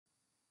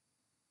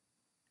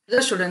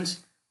Hello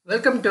students,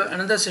 welcome to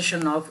another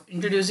session of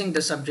introducing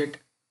the subject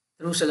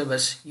through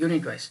syllabus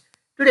unit-wise.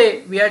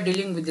 Today we are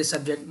dealing with the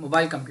subject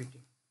mobile computing.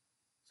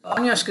 So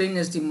on your screen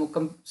is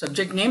the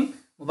subject name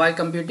mobile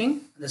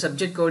computing. The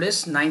subject code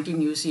is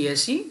 19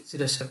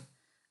 UCSC07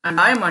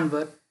 and I am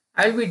Anwar.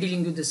 I will be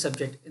dealing with this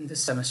subject in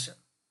this semester.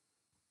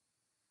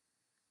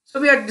 So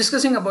we are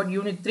discussing about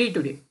unit 3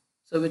 today,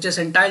 so which is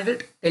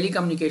entitled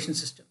telecommunication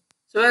system.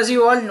 So as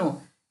you all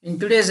know, in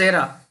today's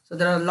era, so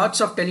there are lots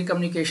of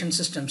telecommunication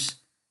systems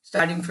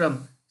starting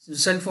from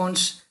cell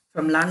phones,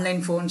 from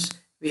landline phones,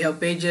 we have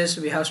pages,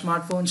 we have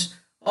smartphones.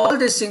 All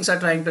these things are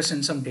trying to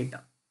send some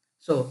data.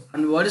 So,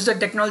 and what is the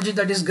technology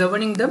that is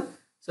governing them?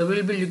 So we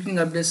will be looking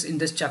at this in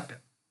this chapter.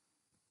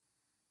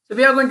 So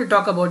we are going to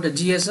talk about the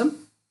GSM,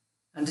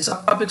 and the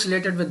subtopics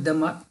related with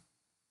them are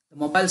the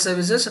mobile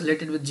services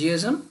related with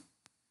GSM,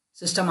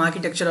 system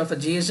architecture of a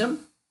GSM,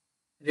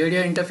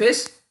 radio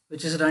interface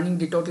which is running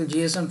the total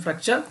GSM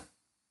structure.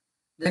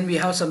 Then we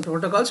have some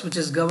protocols which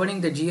is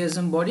governing the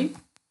GSM body.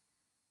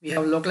 We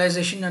have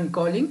localization and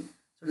calling.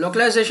 So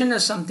localization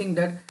is something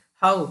that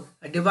how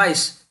a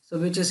device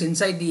which is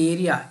inside the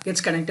area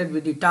gets connected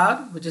with the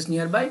tower which is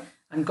nearby,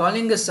 and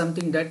calling is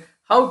something that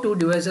how two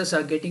devices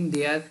are getting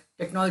their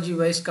technology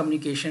wise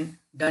communication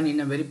done in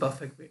a very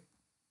perfect way.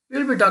 We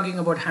will be talking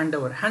about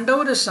handover.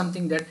 Handover is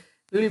something that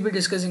we will be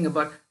discussing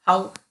about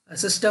how a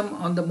system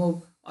on the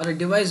move or a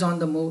device on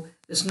the move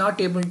is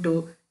not able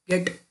to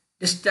get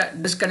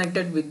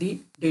disconnected with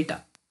the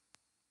data.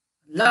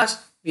 Last,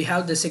 we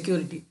have the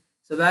security.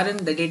 So wherein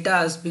the data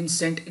has been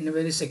sent in a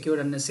very secure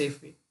and a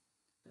safe way.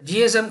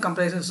 GSM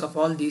comprises of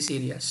all these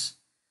areas.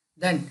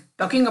 Then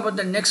talking about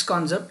the next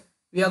concept,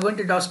 we are going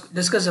to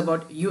discuss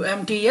about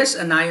UMTS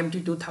and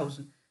IMT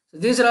 2000. So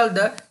these are all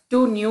the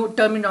two new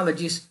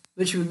terminologies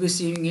which we will be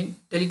seeing in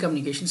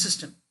telecommunication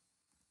system.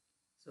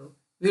 So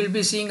we will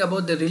be seeing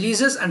about the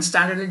releases and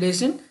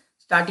standardization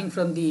starting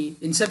from the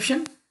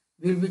inception.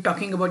 We will be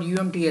talking about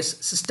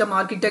UMTS system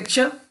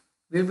architecture.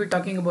 We will be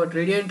talking about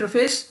radio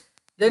interface.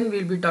 Then we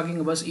will be talking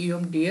about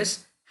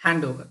UMTS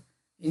handover.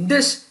 In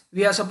this,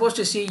 we are supposed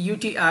to see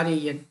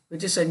UTRAN,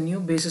 which is a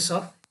new basis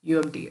of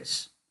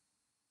UMTS.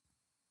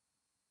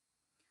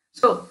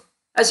 So,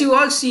 as you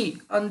all see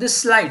on this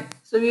slide,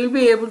 so we will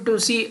be able to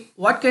see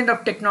what kind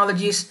of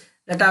technologies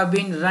that have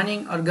been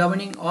running or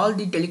governing all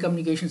the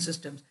telecommunication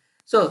systems.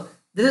 So,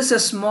 this is a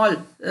small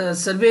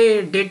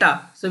survey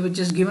data, so which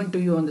is given to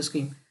you on the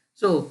screen.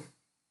 So,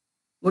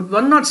 with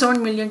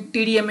 107 million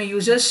TDMA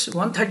users,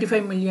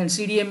 135 million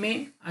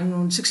CDMA,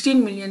 and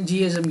 16 million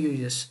GSM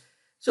users.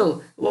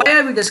 So why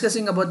are we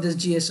discussing about this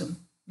GSM?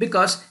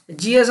 Because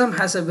GSM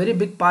has a very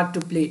big part to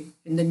play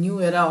in the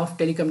new era of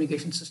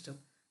telecommunication system.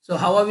 So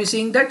how are we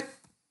seeing that?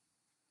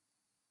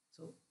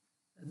 So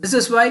this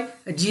is why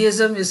a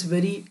GSM is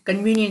very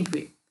convenient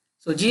way.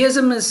 So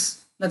GSM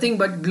is nothing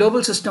but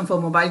global system for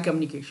mobile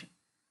communication.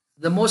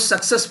 The most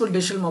successful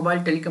digital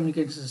mobile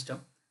telecommunication system,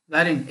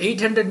 wherein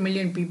 800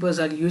 million people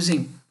are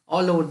using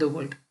all over the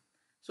world.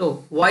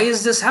 So why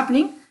is this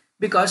happening?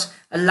 Because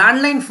a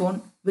landline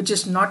phone which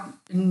is not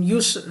in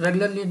use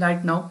regularly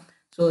right now,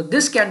 so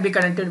this can be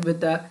connected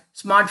with a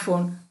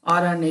smartphone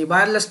or a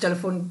wireless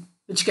telephone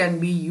which can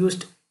be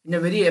used in a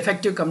very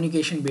effective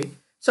communication way.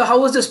 So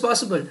how is this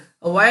possible?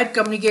 A wired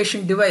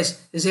communication device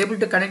is able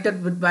to connect it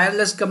with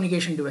wireless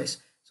communication device.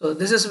 So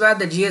this is where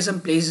the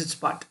GSM plays its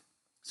part.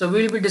 So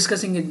we will be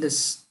discussing in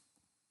this.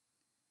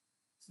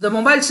 The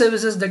mobile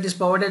services that is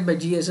powered by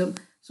GSM,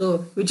 so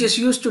which is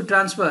used to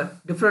transfer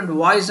different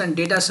voice and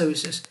data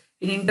services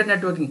in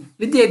internet networking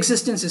with the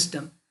existing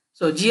system.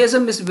 So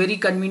GSM is very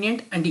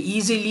convenient and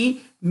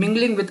easily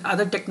mingling with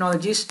other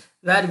technologies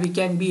where we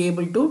can be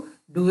able to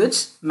do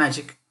its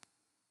magic.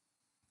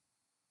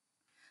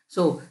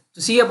 So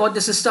to see about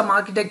the system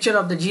architecture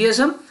of the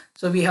GSM,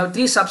 so we have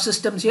three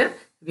subsystems here.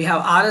 We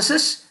have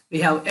RSS,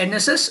 we have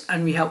NSS,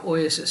 and we have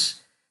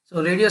OSS.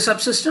 So radio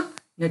subsystem,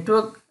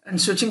 network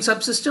and switching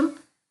subsystem,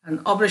 and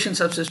operation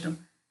subsystem.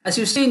 As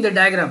you see in the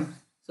diagram,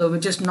 so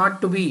which is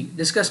not to be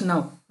discussed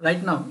now,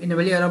 right now in a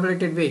very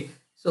elaborated way.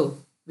 So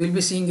we'll be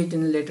seeing it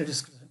in a later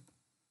discussion.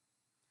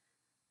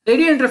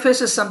 Radio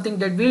interface is something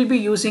that we'll be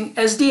using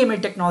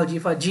SDMA technology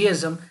for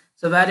GSM.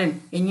 So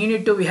wherein in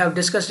unit 2 we have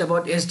discussed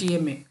about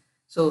SDMA.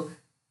 So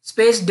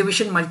space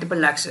division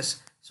multiple access.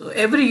 So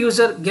every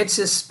user gets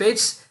his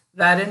space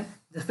wherein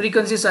the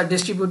frequencies are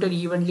distributed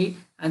evenly,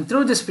 and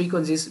through these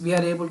frequencies we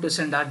are able to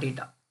send our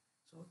data.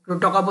 To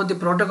talk about the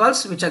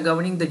protocols which are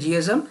governing the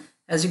GSM,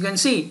 as you can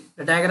see,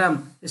 the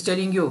diagram is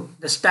telling you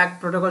the stack,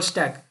 protocol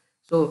stack.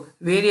 So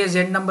various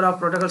n number of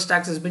protocol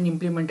stacks has been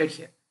implemented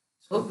here.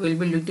 So we'll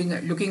be looking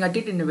at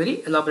it in a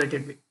very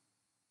elaborated way.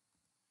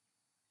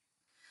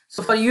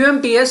 So for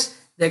UMTS,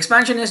 the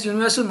expansion is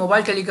Universal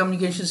Mobile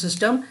Telecommunication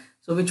System,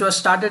 so which was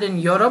started in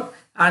Europe,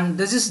 and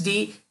this is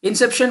the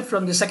inception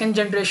from the second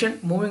generation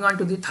moving on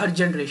to the third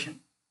generation.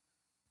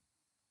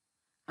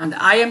 And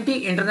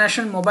IMT,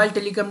 International Mobile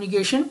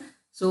Telecommunication,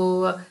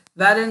 so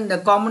wherein the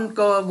common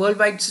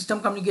worldwide system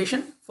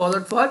communication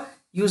followed for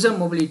user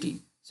mobility.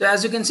 So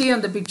as you can see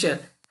on the picture,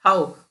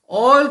 how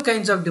all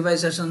kinds of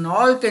devices and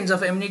all kinds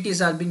of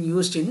amenities are being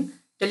used in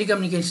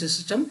telecommunication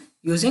system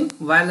using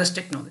wireless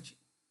technology.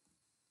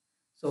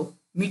 So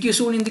meet you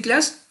soon in the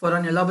class for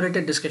an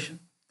elaborated discussion.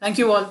 Thank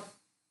you all.